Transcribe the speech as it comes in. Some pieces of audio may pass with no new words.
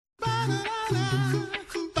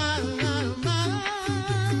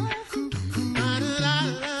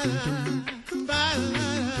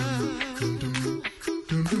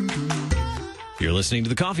You're listening to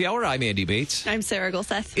the Coffee Hour. I'm Andy Bates. I'm Sarah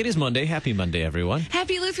Gulseth. It is Monday. Happy Monday, everyone.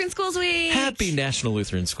 Happy Lutheran Schools Week. Happy National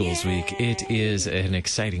Lutheran Schools Week. It is an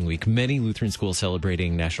exciting week. Many Lutheran schools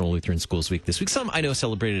celebrating National Lutheran Schools Week this week. Some I know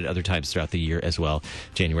celebrated other times throughout the year as well.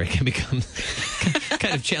 January can become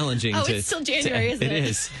kind of challenging. It's still January, isn't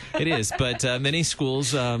it? It is. But many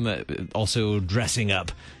schools also dressing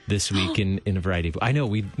up this week in a variety of... I know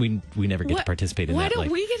we never get to participate in that. Why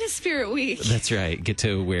don't we get a Spirit Week? That's right. Get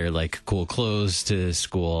to wear like cool clothes to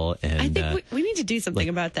school. And I think we need to do something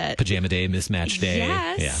about that. Pajama day, mismatch day.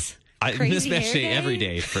 Yes. Yeah. Mismatch day every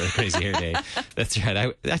day for Crazy Hair Day. That's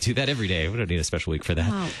right. I do that every day. We don't need a special week for that.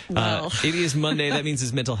 Oh, well. It is Monday. That means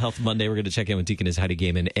it's Mental Health Monday. We're going to check in with Deaconess Heidi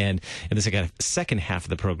Gaiman. And in the second half of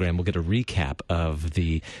the program, we'll get a recap of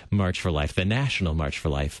the March for Life, the National March for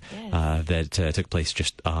Life, that took place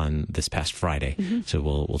just on this past Friday. Mm-hmm. So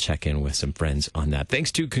we'll check in with some friends on that.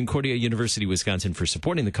 Thanks to Concordia University, Wisconsin for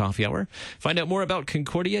supporting the Coffee Hour. Find out more about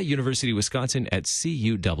Concordia University, Wisconsin at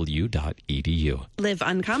cuw.edu. Live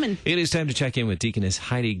uncommon. It is time to check in with Deaconess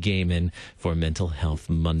Heidi Gaiman for Mental Health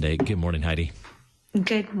Monday. Good morning, Heidi.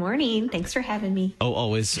 Good morning. Thanks for having me. Oh,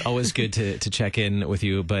 always good to check in with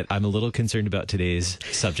you, but I'm a little concerned about today's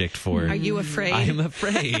subject for... Are you afraid? I am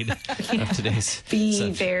afraid of today's subject.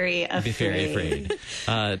 Be very afraid.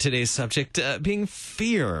 Today's subject being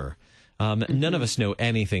fear. None of us know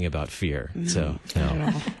anything about fear, so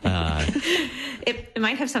no. It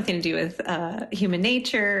might have something to do with human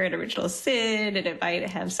nature and original sin, and it might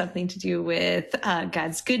have something to do with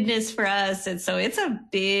God's goodness for us. And so it's a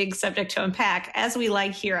big subject to unpack, as we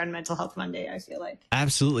like here on Mental Health Monday, I feel like.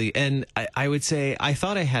 Absolutely. And I would say I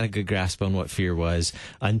thought I had a good grasp on what fear was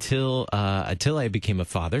until I became a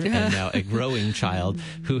father and now a growing child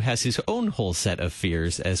who has his own whole set of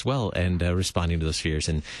fears as well, and responding to those fears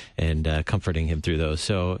and comforting him through those.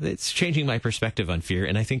 So it's changing my perspective on fear.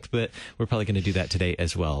 And I think that we're probably going to do that today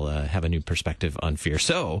as well, have a new perspective on fear.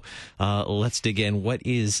 So let's dig in. What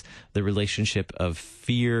is the relationship of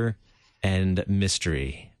fear and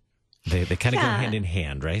mystery? They kind of go hand in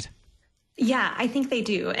hand, right? Yeah, I think they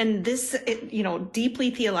do. And this, deeply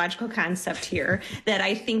theological concept here that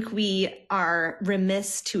I think we are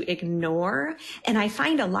remiss to ignore. And I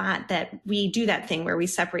find a lot that we do that thing where we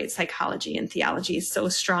separate psychology and theology so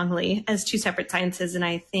strongly as two separate sciences. And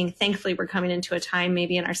I think, thankfully, we're coming into a time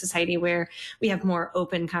maybe in our society where we have more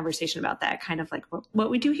open conversation about that, kind of like what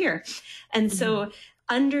we do here. And so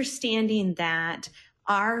understanding that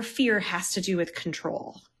our fear has to do with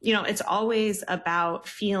control. It's always about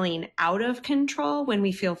feeling out of control when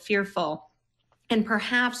we feel fearful. And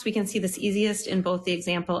perhaps we can see this easiest in both the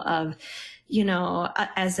example of,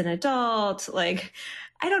 as an adult, like,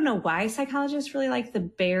 I don't know why psychologists really like the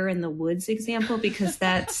bear in the woods example, because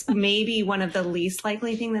that's maybe one of the least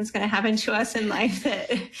likely thing that's going to happen to us in life that,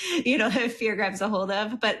 that fear grabs a hold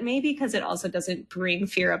of. But maybe because it also doesn't bring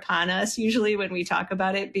fear upon us usually when we talk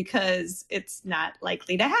about it, because it's not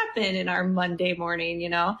likely to happen in our Monday morning,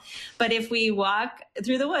 But if we walk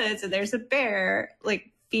through the woods and there's a bear, like,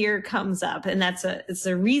 fear comes up, and it's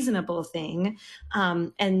a reasonable thing.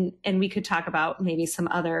 And we could talk about maybe some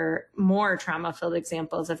other more trauma-filled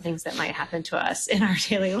examples of things that might happen to us in our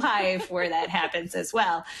daily life where that happens as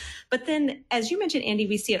well. But then, as you mentioned, Andy,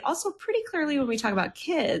 we see it also pretty clearly when we talk about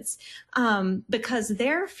kids, because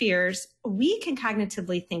their fears, we can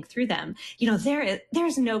cognitively think through them.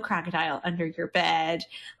 There's no crocodile under your bed.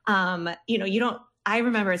 You don't. I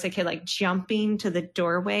remember as a kid, like, jumping to the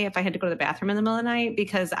doorway if I had to go to the bathroom in the middle of the night,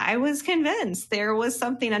 because I was convinced there was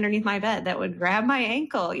something underneath my bed that would grab my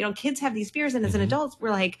ankle. Kids have these fears, and as an adult,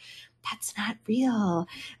 we're like, that's not real.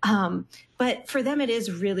 But for them, it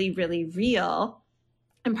is really, really real.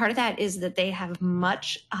 And part of that is that they have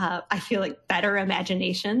much, I feel like, better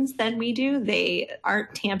imaginations than we do. They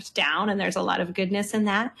aren't tamped down, and there's a lot of goodness in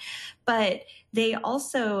that. But they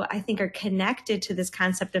also, I think, are connected to this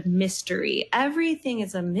concept of mystery. Everything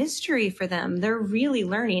is a mystery for them. They're really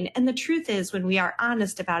learning. And the truth is, when we are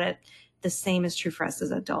honest about it, the same is true for us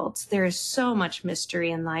as adults. There is so much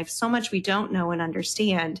mystery in life, so much we don't know and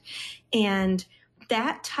understand. And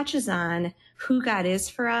that touches on who God is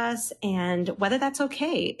for us and whether that's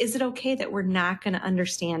okay. Is it okay that we're not going to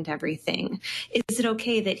understand everything? Is it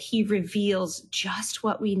okay that he reveals just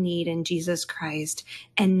what we need in Jesus Christ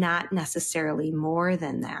and not necessarily more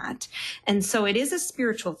than that? And so it is a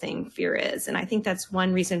spiritual thing, fear is. And I think that's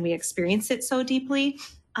one reason we experience it so deeply.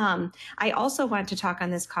 I also want to talk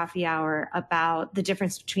on this coffee hour about the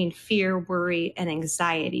difference between fear, worry, and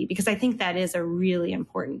anxiety, because I think that is a really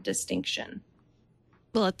important distinction.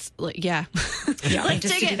 Well, it's yeah. Yeah, Let's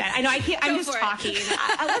just dig to do it. that. I know I can't. I'm Go just for it. talking.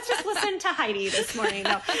 Let's just listen to Heidi this morning.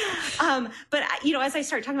 No. But as I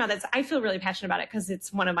start talking about this, I feel really passionate about it because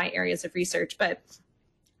it's one of my areas of research. But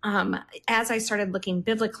as I started looking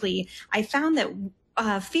biblically, I found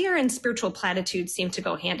that fear and spiritual platitudes seem to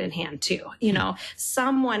go hand in hand too.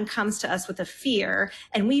 Someone comes to us with a fear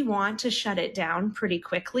and we want to shut it down pretty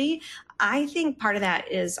quickly. I think part of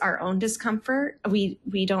that is our own discomfort. We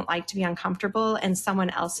don't like to be uncomfortable, and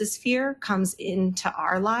someone else's fear comes into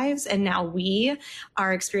our lives, and now we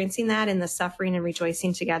are experiencing that in the suffering and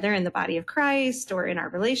rejoicing together in the body of Christ or in our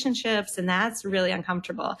relationships, and that's really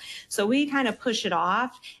uncomfortable. So we kind of push it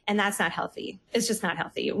off, and that's not healthy. It's just not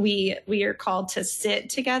healthy. We are called to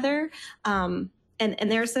sit together.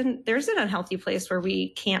 And there's an unhealthy place where we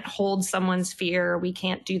can't hold someone's fear. We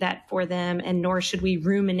can't do that for them. And nor should we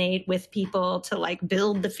ruminate with people to like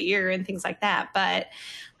build the fear and things like that. But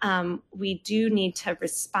we do need to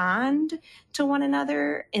respond to one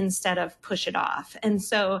another instead of push it off. And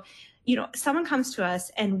so, someone comes to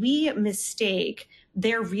us and we mistake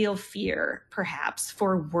their real fear perhaps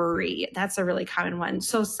for worry. That's a really common one.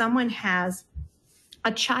 So someone has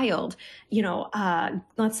a child,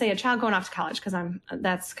 let's say a child going off to college, because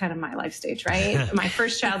that's kind of my life stage, right? My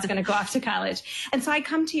first child's going to go off to college. And so I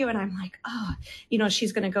come to you and I'm like,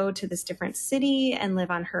 she's going to go to this different city and live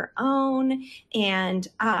on her own. And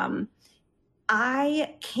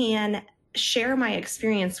I can share my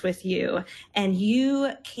experience with you and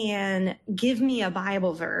you can give me a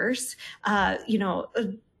Bible verse,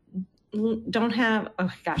 don't have,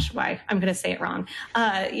 why? I'm going to say it wrong.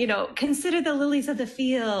 Consider the lilies of the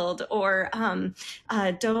field, or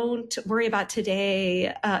don't worry about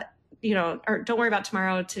today, or don't worry about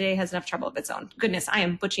tomorrow. Today has enough trouble of its own. Goodness, I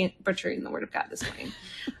am butchering the word of God this morning.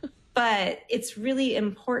 But it's really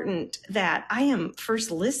important that I am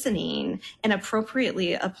first listening and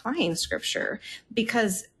appropriately applying scripture,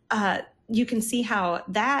 because you can see how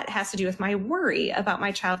that has to do with my worry about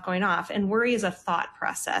my child going off. And worry is a thought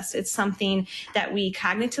process. It's something that we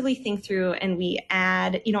cognitively think through and we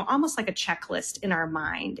add, almost like a checklist in our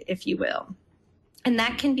mind, if you will. And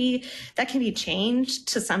that can be changed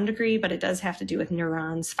to some degree, but it does have to do with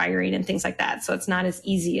neurons firing and things like that. So it's not as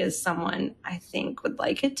easy as someone, I think, would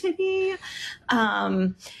like it to be.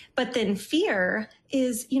 But then fear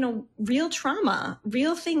is, real trauma.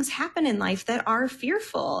 Real things happen in life that are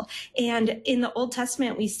fearful. And in the Old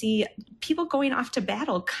Testament, we see people going off to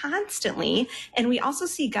battle constantly. And we also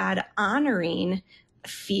see God honoring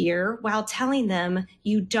fear while telling them,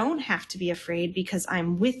 you don't have to be afraid because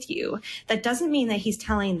I'm with you. That doesn't mean that he's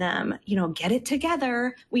telling them, get it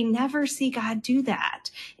together. We never see God do that.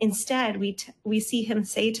 Instead, we see him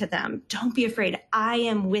say to them, don't be afraid. I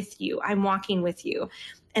am with you. I'm walking with you.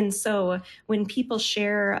 And so when people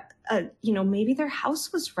share, maybe their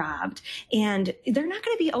house was robbed and they're not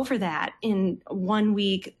going to be over that in 1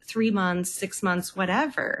 week, 3 months, 6 months,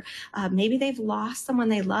 whatever. Maybe they've lost someone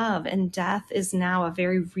they love and death is now a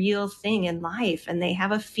very real thing in life and they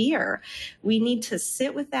have a fear. We need to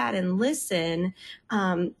sit with that and listen.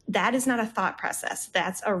 That is not a thought process.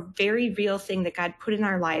 That's a very real thing that God put in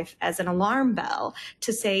our life as an alarm bell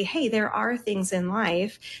to say, hey, there are things in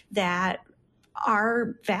life that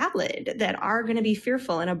are valid, that are going to be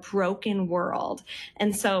fearful in a broken world.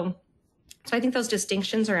 And so I think those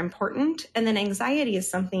distinctions are important. And then anxiety is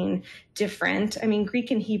something different. I mean,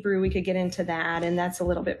 Greek and Hebrew, we could get into that, and that's a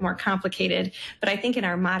little bit more complicated. But I think in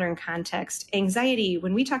our modern context, anxiety,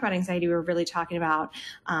 when we talk about anxiety, we're really talking about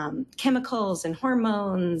chemicals and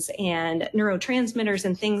hormones and neurotransmitters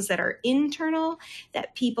and things that are internal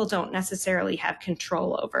that people don't necessarily have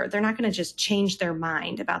control over. They're not going to just change their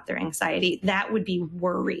mind about their anxiety. That would be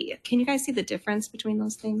worry. Can you guys see the difference between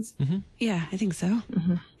those things? Mm-hmm. Yeah, I think so.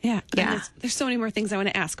 Mm-hmm. Yeah. There's so many more things I want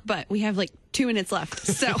to ask, but we have like 2 minutes left.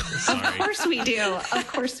 So of course we do. Of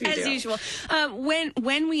course we do. As usual.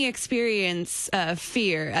 When we experience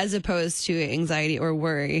fear as opposed to anxiety or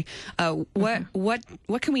worry,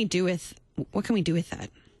 what can we do with that?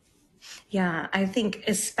 Yeah, I think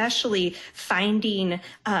especially finding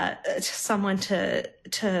someone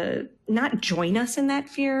to not join us in that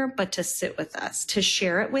fear, but to sit with us, to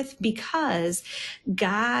share it with, because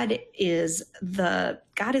God is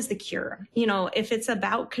the cure. If it's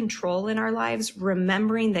about control in our lives,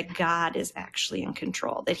 remembering that God is actually in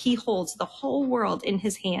control, that he holds the whole world in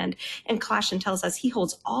his hand. And Colossians tells us he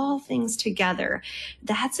holds all things together.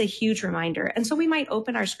 That's a huge reminder. And so we might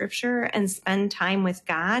open our scripture and spend time with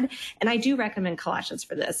God. And I do recommend Colossians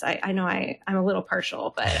for this. I know I'm a little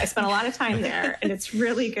partial, but I spent a lot of time there and it's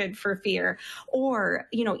really good for fear. Or,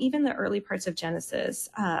 even the early parts of Genesis,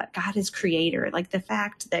 God is creator, like the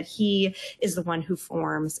fact that he is the one who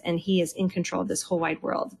forms and he is in control of this whole wide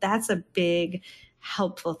world. That's a big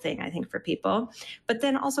helpful thing, I think, for people. But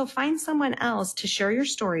then also find someone else to share your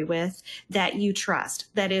story with that you trust,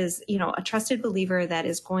 that is, a trusted believer that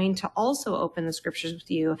is going to also open the scriptures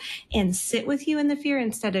with you and sit with you in the fear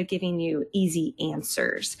instead of giving you easy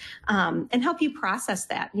answers, and help you process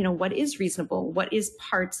that. What is reasonable? What is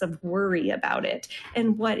parts of worry about it?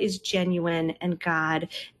 And what is genuine? And God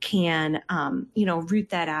can, root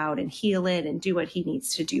that out and heal it and do what he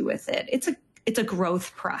needs to do with it. It's a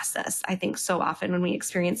growth process, I think, so often when we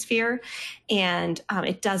experience fear. And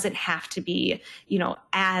it doesn't have to be,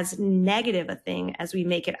 as negative a thing as we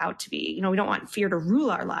make it out to be. We don't want fear to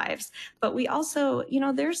rule our lives, but we also,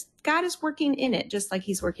 God is working in it, just like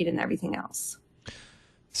he's working in everything else.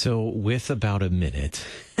 So with about a minute,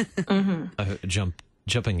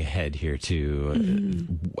 jumping ahead here to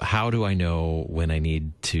how do I know when I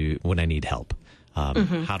need help? How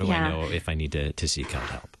do I know if I need to seek out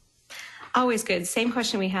help? Always good. Same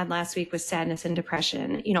question we had last week with sadness and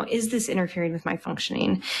depression. Is this interfering with my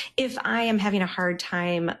functioning? If I am having a hard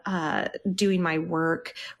time doing my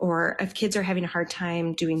work, or if kids are having a hard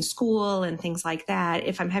time doing school and things like that,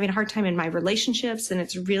 if I'm having a hard time in my relationships and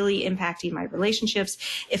it's really impacting my relationships,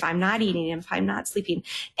 if I'm not eating, if I'm not sleeping,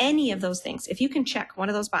 any of those things, if you can check one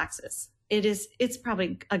of those boxes, it's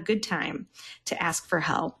probably a good time to ask for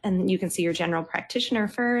help. And you can see your general practitioner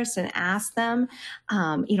first and ask them,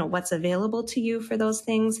 what's available to you for those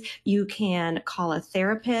things. You can call a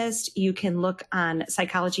therapist. You can look on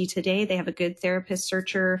Psychology Today. They have a good therapist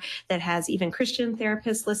searcher that has even Christian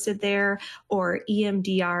therapists listed there, or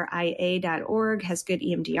emdria.org has good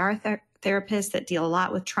EMDR therapists that deal a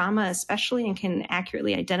lot with trauma, especially, and can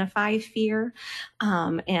accurately identify fear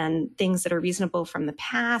and things that are reasonable from the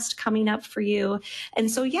past coming up for you.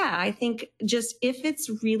 And so, I think just if it's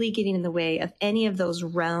really getting in the way of any of those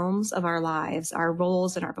realms of our lives, our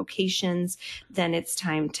roles and our vocations, then it's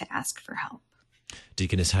time to ask for help.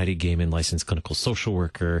 Deaconess Heidi Gaiman, licensed clinical social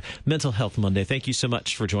worker, Mental Health Monday. Thank you so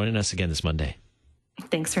much for joining us again this Monday.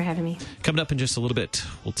 Thanks for having me. Coming up in just a little bit,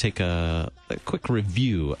 we'll take a quick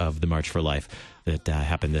review of the March for Life that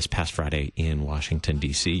happened this past Friday in Washington,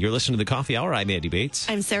 D.C. You're listening to The Coffee Hour. I'm Andy Bates.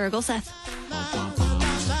 I'm Sarah Golseth.